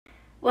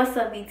What's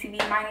up,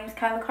 VTV? My name is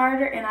Kyla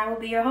Carter, and I will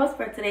be your host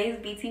for today's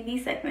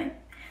VTV segment.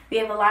 We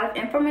have a lot of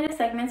informative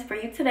segments for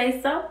you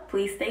today, so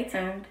please stay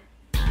tuned.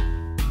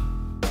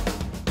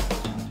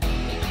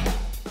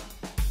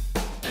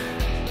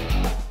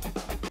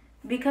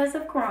 Because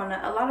of Corona,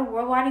 a lot of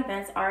worldwide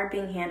events are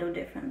being handled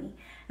differently.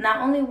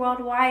 Not only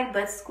worldwide,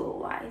 but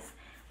school-wise.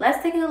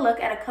 Let's take a look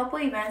at a couple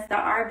events that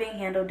are being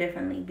handled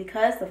differently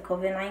because of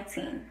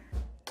COVID-19.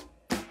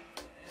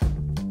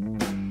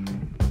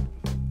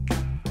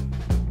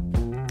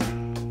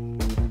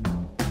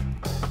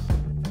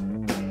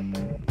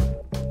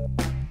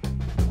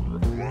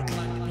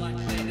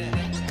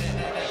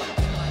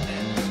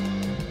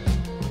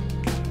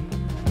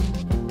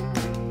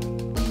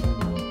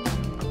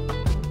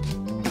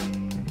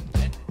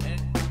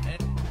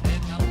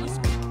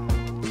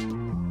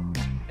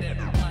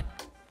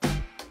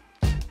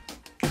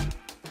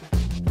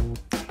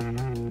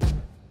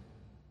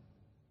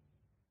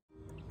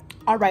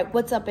 Alright,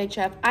 what's up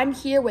HF? I'm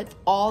here with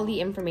all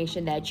the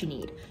information that you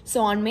need.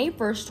 So on May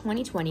 1st,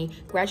 2020,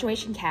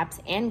 graduation caps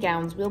and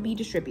gowns will be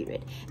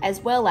distributed,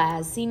 as well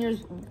as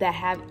seniors that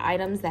have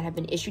items that have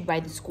been issued by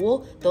the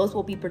school, those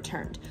will be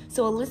returned.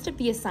 So a list of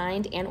the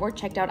assigned and or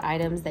checked out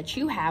items that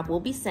you have will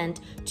be sent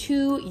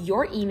to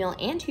your email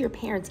and to your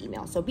parents'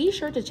 email. So be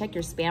sure to check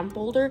your spam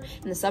folder,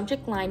 and the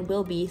subject line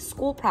will be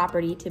school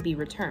property to be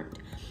returned.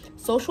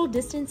 Social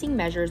distancing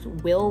measures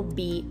will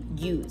be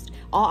used.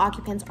 All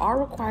occupants are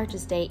required to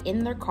stay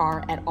in their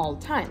car at all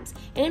times.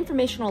 An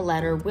informational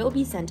letter will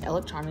be sent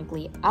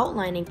electronically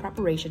outlining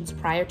preparations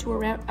prior to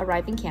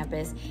arriving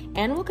campus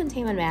and will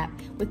contain a map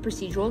with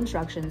procedural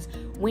instructions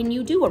when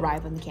you do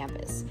arrive on the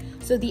campus.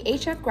 So the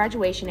HF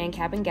graduation and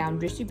cap and gown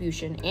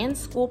distribution and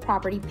school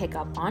property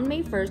pickup on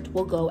May 1st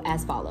will go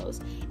as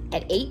follows.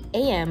 At 8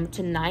 a.m.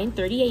 to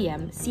 9:30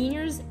 a.m.,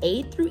 seniors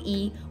A through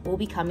E will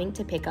be coming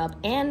to pick up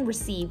and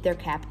receive their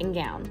cap and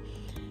gown.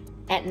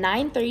 At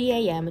 9:30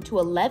 a.m. to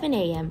 11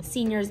 a.m.,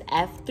 seniors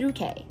F through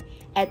K.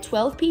 At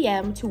 12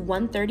 p.m. to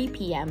 1:30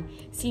 p.m.,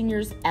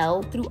 seniors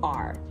L through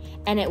R.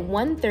 And at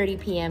 1:30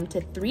 p.m.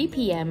 to 3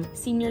 p.m.,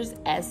 seniors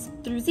S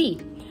through Z.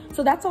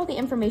 So that's all the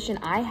information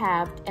I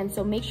have, and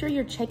so make sure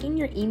you're checking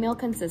your email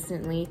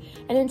consistently.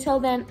 And until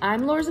then,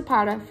 I'm Laura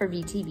Zapata for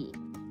VTV.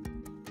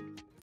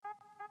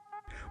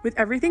 With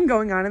everything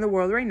going on in the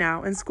world right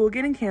now and school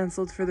getting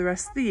canceled for the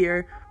rest of the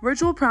year,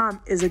 virtual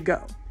prom is a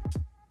go.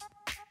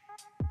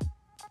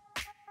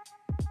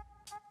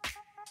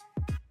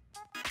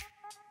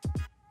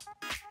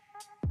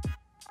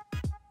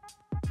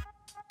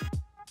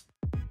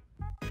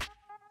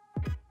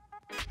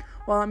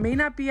 While it may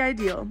not be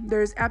ideal,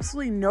 there is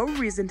absolutely no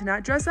reason to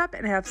not dress up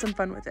and have some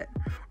fun with it,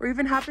 or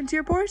even hop into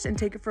your Porsche and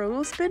take it for a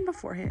little spin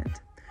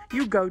beforehand.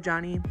 You go,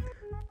 Johnny.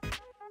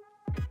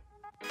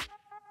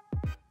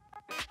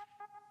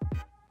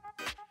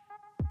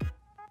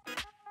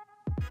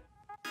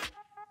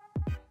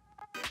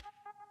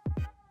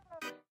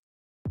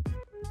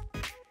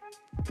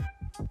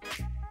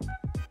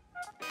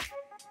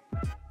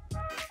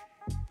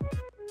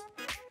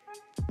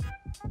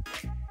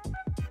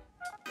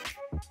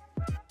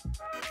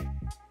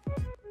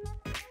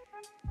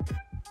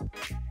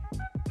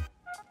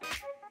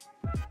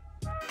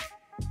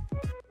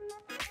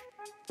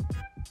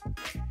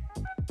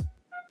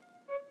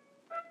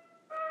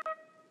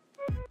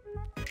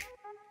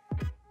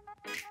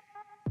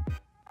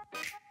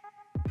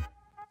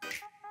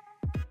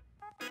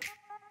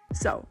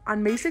 So,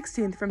 on May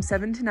 16th from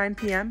 7 to 9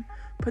 p.m.,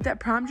 put that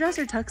prom dress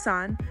or tux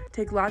on,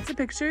 take lots of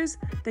pictures,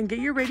 then get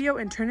your radio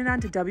and turn it on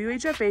to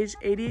WHFH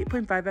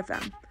 88.5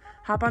 FM.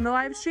 Hop on the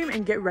live stream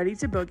and get ready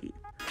to boogie.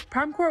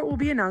 Prom court will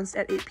be announced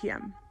at 8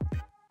 p.m.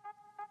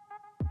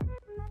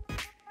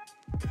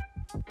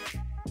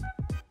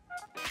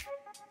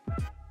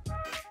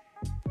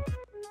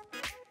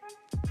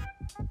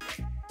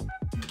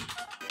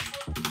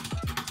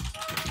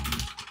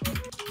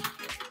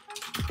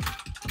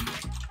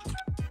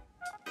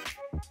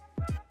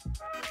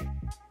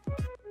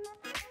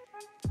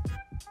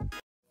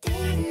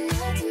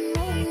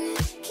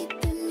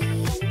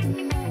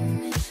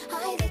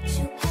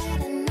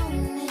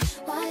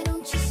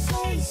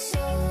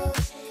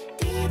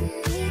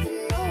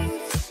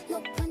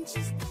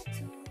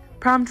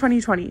 Prom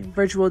 2020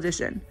 Virtual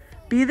Edition.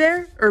 Be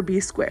there or be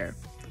square.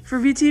 For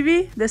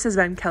VTV, this has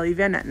been Kelly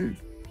Van Etten.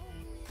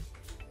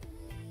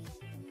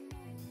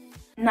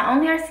 Not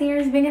only are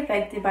seniors being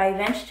affected by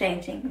events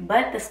changing,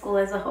 but the school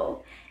as a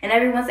whole. And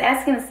everyone's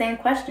asking the same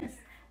questions.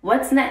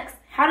 What's next?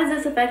 How does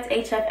this affect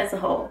HF as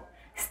a whole?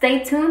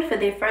 Stay tuned for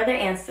the further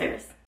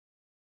answers.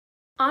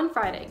 On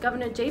Friday,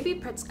 Governor J.B.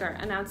 Pritzker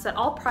announced that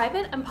all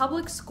private and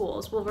public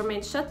schools will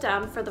remain shut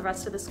down for the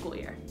rest of the school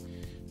year.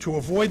 To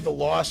avoid the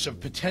loss of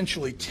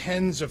potentially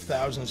tens of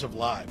thousands of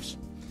lives,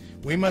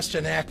 we must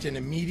enact an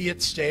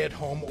immediate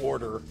stay-at-home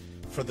order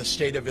for the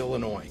state of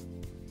Illinois.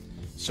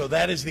 So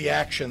that is the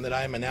action that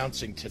I am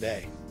announcing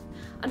today.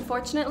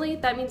 Unfortunately,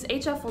 that means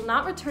HF will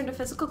not return to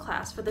physical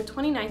class for the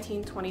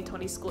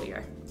 2019-2020 school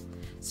year.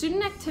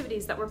 Student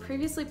activities that were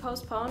previously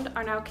postponed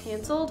are now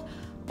canceled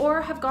or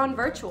have gone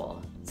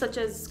virtual. such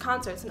as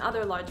concerts and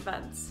other large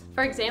events.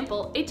 For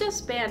example,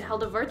 HF's band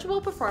held a virtual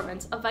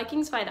performance of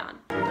Vikings Fight On.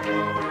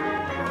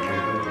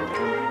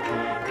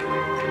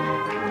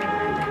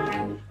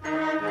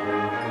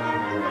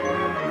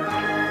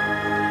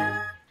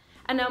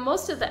 And now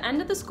most of the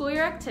end of the school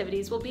year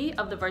activities will be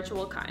of the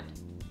virtual kind.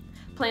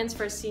 Plans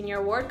for senior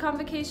award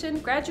convocation,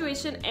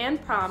 graduation,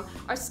 and prom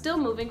are still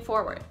moving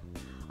forward.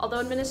 Although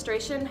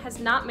administration has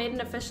not made an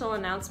official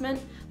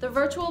announcement, the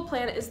virtual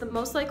plan is the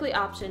most likely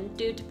option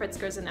due to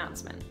Pritzker's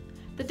announcement.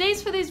 The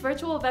days for these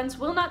virtual events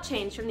will not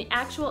change from the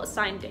actual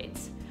assigned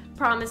dates.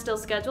 Prom is still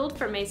scheduled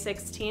for May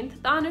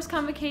 16th, the honors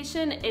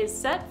convocation is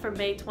set for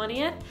May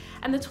 20th,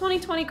 and the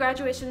 2020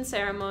 graduation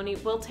ceremony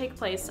will take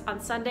place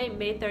on Sunday,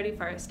 May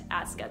 31st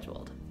as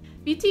scheduled.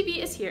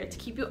 VTV is here to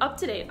keep you up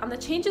to date on the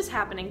changes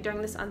happening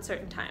during this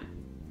uncertain time.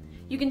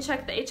 You can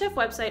check the HF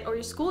website or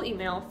your school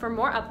email for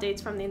more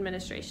updates from the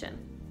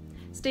administration.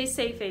 Stay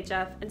safe,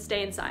 HF, and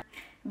stay inside.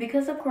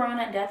 Because of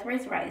corona death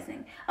rates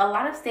rising, a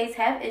lot of states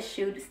have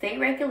issued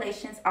state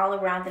regulations all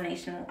around the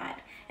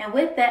nationwide. And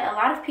with that, a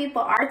lot of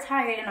people are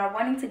tired and are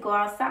wanting to go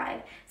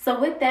outside. So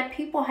with that,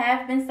 people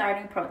have been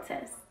starting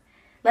protests.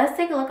 Let's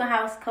take a look at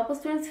how a couple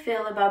students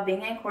feel about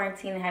being in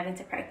quarantine and having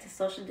to practice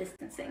social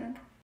distancing.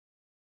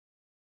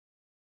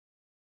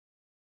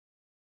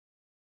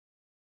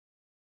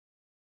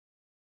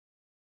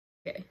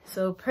 Okay,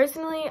 so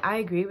personally, I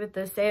agree with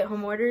the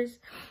stay-at-home orders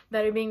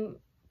that are being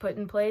put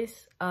in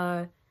place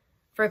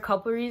for a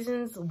couple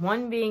reasons.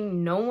 One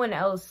being no one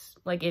else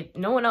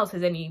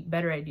has any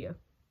better idea.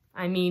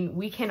 I mean,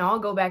 we can all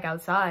go back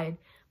outside,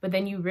 but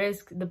then you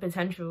risk the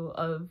potential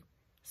of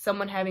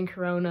someone having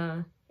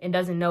corona and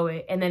doesn't know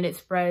it, and then it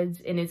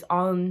spreads and it's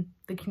on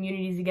the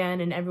communities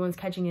again and everyone's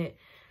catching it.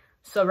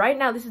 So right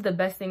now, this is the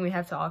best thing we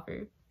have to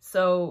offer.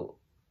 So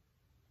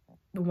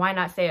why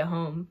not stay at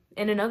home?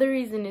 And another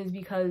reason is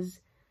because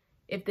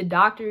if the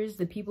doctors,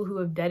 the people who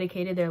have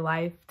dedicated their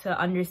life to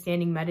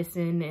understanding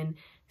medicine and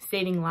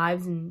saving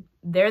lives, and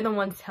they're the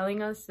ones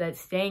telling us that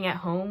staying at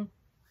home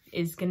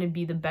is going to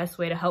be the best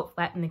way to help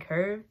flatten the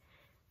curve,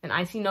 then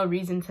I see no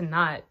reason to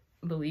not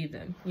believe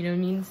them. You know what I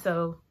mean?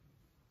 So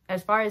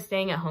as far as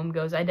staying at home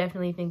goes, I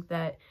definitely think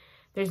that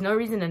there's no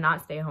reason to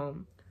not stay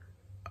home.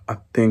 I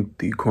think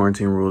the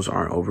quarantine rules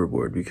aren't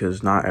overboard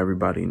because not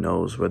everybody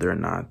knows whether or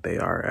not they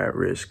are at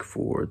risk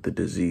for the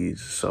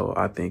disease. So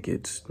I think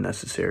it's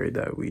necessary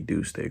that we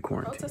do stay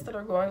quarantined. Protests that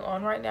are going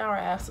on right now are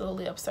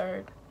absolutely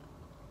absurd.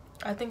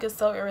 I think it's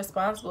so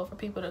irresponsible for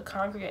people to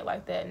congregate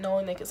like that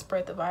knowing they could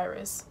spread the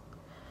virus.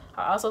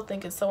 I also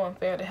think it's so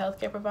unfair to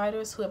healthcare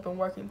providers who have been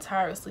working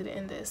tirelessly to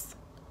end this.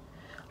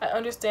 I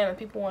understand that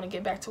people want to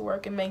get back to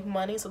work and make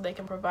money so they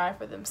can provide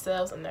for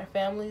themselves and their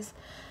families.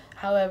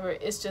 However,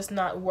 it's just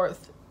not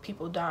worth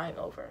people dying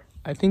over.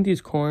 I think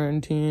these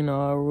quarantine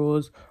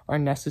rules are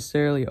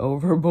necessarily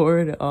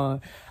overboard.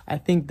 I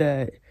think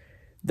that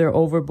they're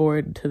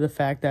overboard to the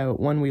fact that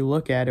when we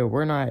look at it,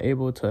 we're not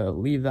able to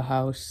leave the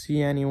house,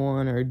 see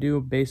anyone, or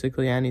do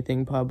basically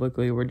anything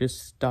publicly. We're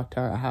just stuck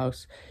to our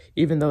house,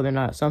 even though they're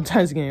not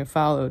sometimes getting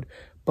followed.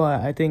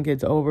 But I think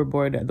it's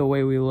overboard the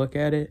way we look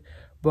at it.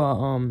 But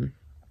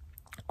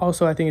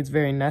also, I think it's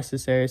very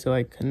necessary, so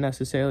like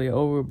necessarily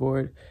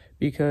overboard,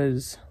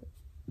 because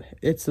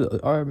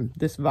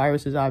this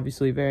virus is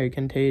obviously very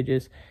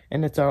contagious,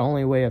 and it's our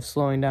only way of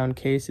slowing down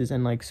cases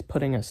and like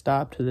putting a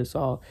stop to this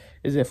all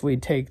is if we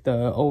take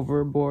the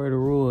overboard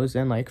rules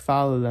and like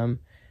follow them,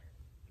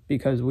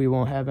 because we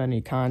won't have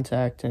any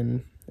contact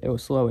and it will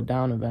slow it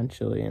down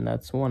eventually, and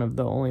that's one of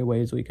the only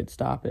ways we could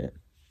stop it.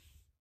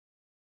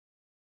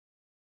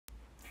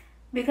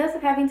 Because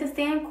of having to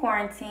stay in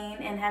quarantine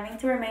and having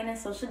to remain in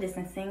social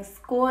distancing,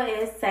 school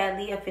is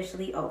sadly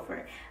officially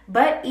over.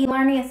 But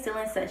e-learning is still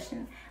in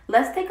session.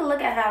 Let's take a look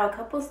at how a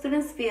couple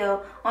students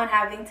feel on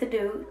having to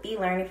do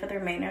e-learning for the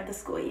remainder of the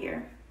school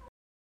year.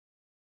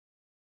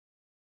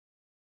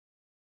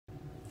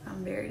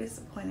 I'm very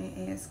disappointed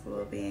in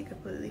school being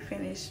completely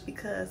finished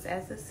because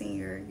as a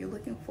senior, you're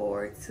looking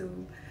forward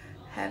to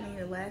having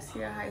your last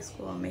year of high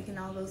school and making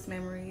all those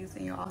memories,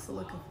 and you're also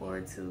looking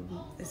forward to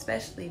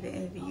especially the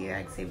end of the year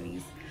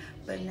activities.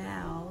 But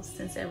now,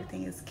 since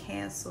everything is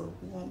canceled,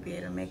 we won't be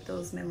able to make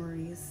those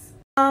memories.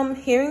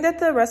 Hearing that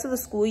the rest of the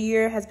school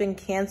year has been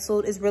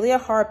canceled is really a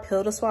hard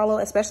pill to swallow,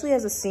 especially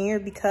as a senior,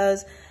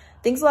 because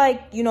things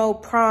like, you know,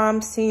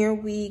 prom, senior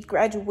week,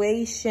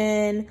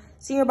 graduation,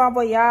 senior bon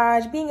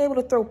voyage, being able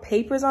to throw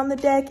papers on the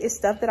deck is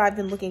stuff that I've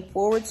been looking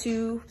forward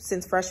to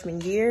since freshman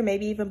year,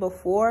 maybe even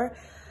before.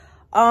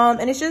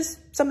 And it's just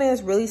something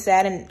that's really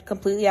sad and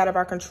completely out of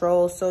our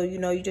control. So, you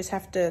know, you just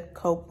have to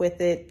cope with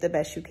it the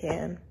best you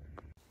can.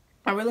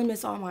 I really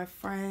miss all my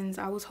friends.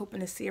 I was hoping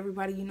to see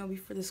everybody, you know,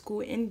 before the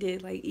school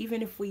ended. Like,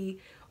 even if we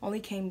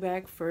only came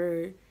back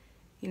for,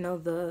 you know,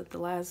 the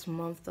last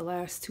month, the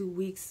last 2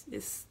 weeks,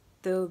 it's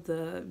still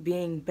the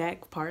being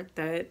back part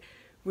that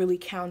really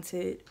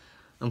counted.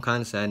 I'm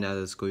kind of sad now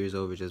that the school year's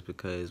over, just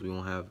because we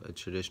won't have a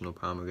traditional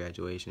prom or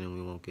graduation, and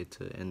we won't get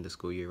to end the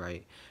school year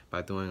right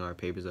by throwing our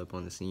papers up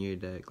on the senior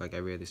deck like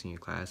every other senior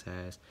class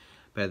has.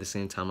 But at the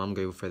same time, I'm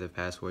grateful for the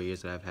past 4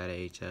 years that I've had at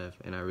HF,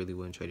 and I really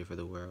wouldn't trade it for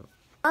the world.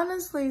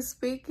 Honestly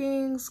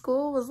speaking,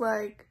 school was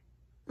like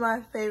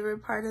my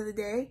favorite part of the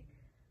day.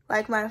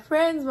 Like my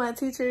friends, my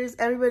teachers,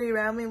 everybody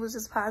around me was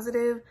just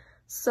positive.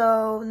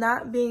 So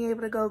not being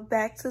able to go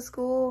back to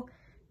school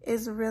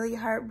is really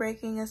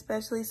heartbreaking,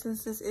 especially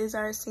since this is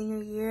our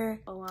senior year.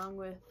 Along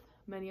with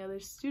many other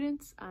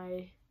students,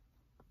 I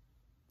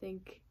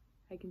think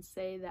I can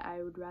say that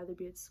I would rather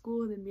be at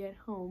school than be at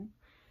home.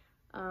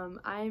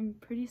 I'm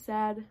pretty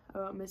sad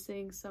about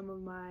missing some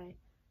of my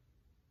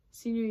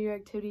senior year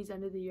activities,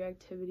 end of the year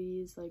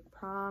activities like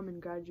prom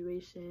and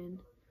graduation.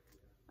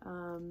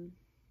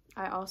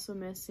 I also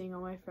miss seeing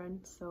all my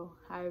friends, so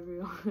hi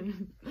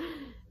everyone.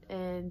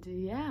 And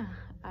yeah,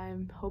 I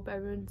hope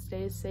everyone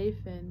stays safe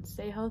and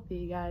stay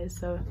healthy, guys.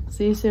 So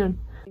see you soon.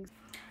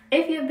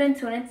 If you've been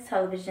tuned into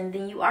television,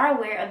 then you are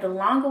aware of the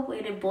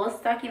long-awaited Bulls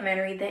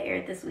documentary that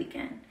aired this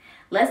weekend.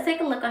 Let's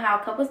take a look at how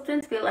a couple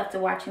students feel after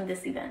watching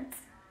this event.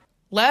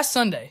 Last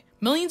Sunday,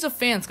 millions of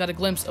fans got a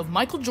glimpse of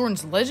Michael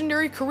Jordan's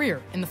legendary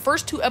career in the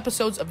first 2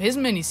 episodes of his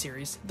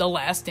miniseries, The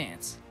Last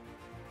Dance.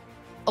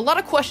 A lot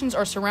of questions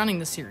are surrounding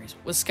the series,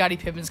 with Scottie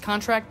Pippen's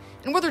contract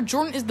and whether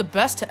Jordan is the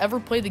best to ever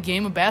play the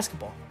game of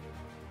basketball.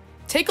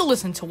 Take a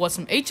listen to what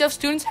some HF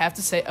students have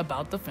to say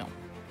about the film.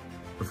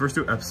 The first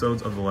 2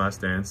 episodes of The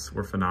Last Dance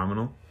were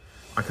phenomenal.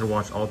 I could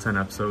watch all 10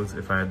 episodes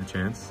if I had the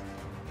chance.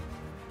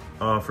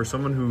 For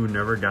someone who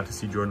never got to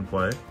see Jordan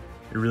play,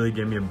 it really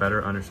gave me a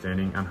better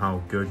understanding on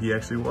how good he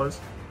actually was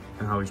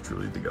and how he's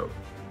truly the GOAT.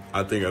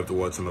 I think after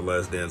watching The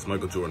Last Dance,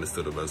 Michael Jordan is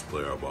still the best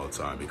player of all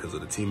time because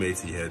of the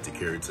teammates he had to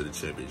carry to the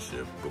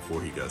championship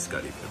before he got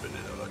Scottie Pippen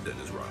and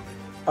Dennis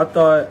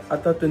Rodman. I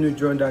thought the new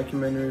Jordan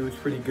documentary was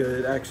pretty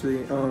good,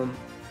 actually.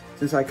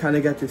 Since I kind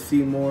of got to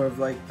see more of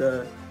like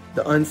the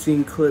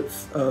unseen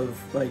clips of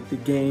like the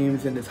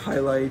games and his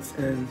highlights,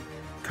 and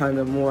kind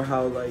of more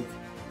how like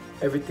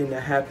everything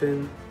that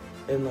happened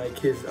and like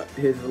his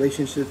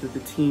relationships with the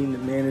team, the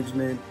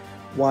management,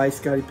 why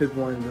Scottie Pippen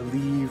wanted to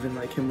leave and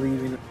like him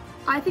leaving.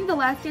 I think the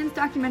Last Dance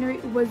documentary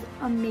was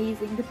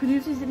amazing. The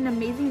producers did an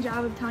amazing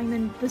job of telling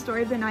them the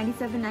story of the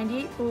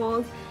 97-98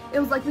 Bulls. It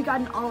was like we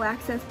got an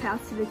all-access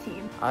pass to the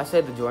team. I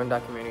say the Jordan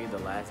documentary, The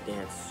Last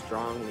Dance,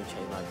 strongly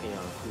changed my opinion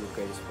on who the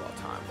greatest of all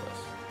time was.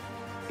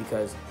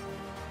 Because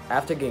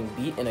after getting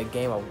beat in a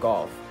game of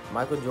golf,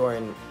 Michael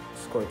Jordan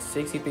scored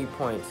 63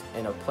 points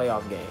in a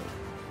playoff game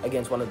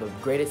against one of the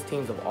greatest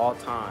teams of all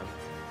time,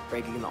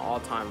 breaking the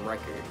all-time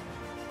record.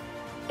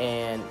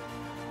 And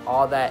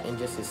all that in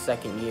just his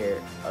second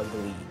year of the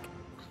league.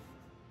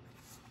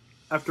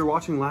 After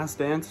watching Last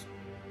Dance,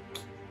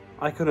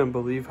 I couldn't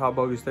believe how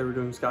bogus they were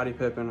doing Scottie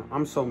Pippen.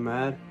 I'm so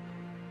mad.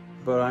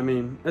 But I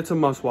mean, it's a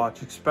must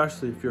watch,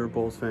 especially if you're a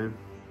Bulls fan.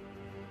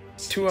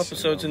 2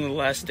 episodes in The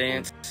Last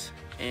Dance,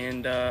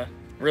 and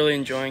really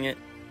enjoying it.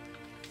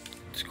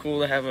 It's cool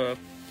to have a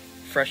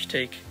fresh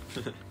take,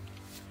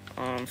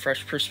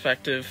 fresh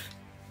perspective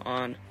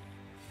on,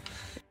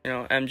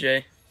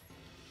 MJ.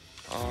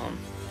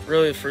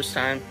 Really the first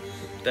time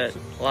that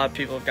a lot of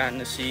people have gotten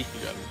to see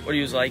what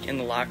he was like in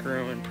the locker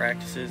room and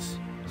practices,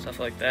 stuff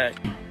like that.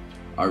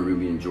 I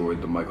really enjoyed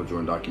the Michael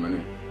Jordan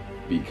documentary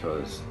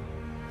because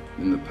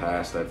in the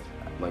past,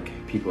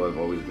 people have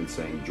always been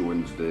saying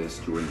Jordan's this,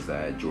 Jordan's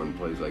that, Jordan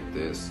plays like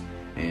this,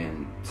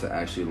 and to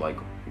actually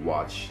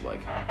watch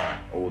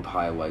old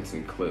highlights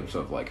and clips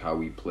of how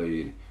he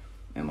played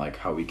and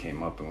how he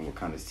came up and what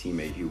kind of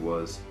teammate he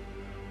was,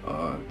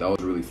 that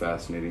was really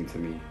fascinating to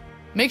me.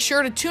 Make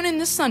sure to tune in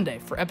this Sunday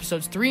for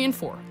episodes 3 and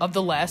 4 of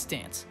The Last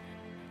Dance.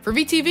 For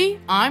VTV,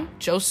 I'm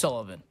Joe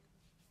Sullivan.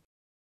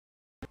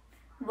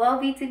 Well,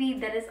 VTV,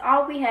 that is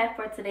all we have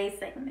for today's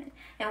segment.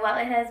 And while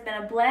it has been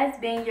a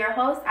blast being your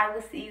host, I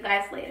will see you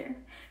guys later.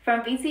 From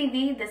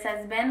VTV, this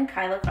has been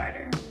Kyla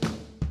Carter.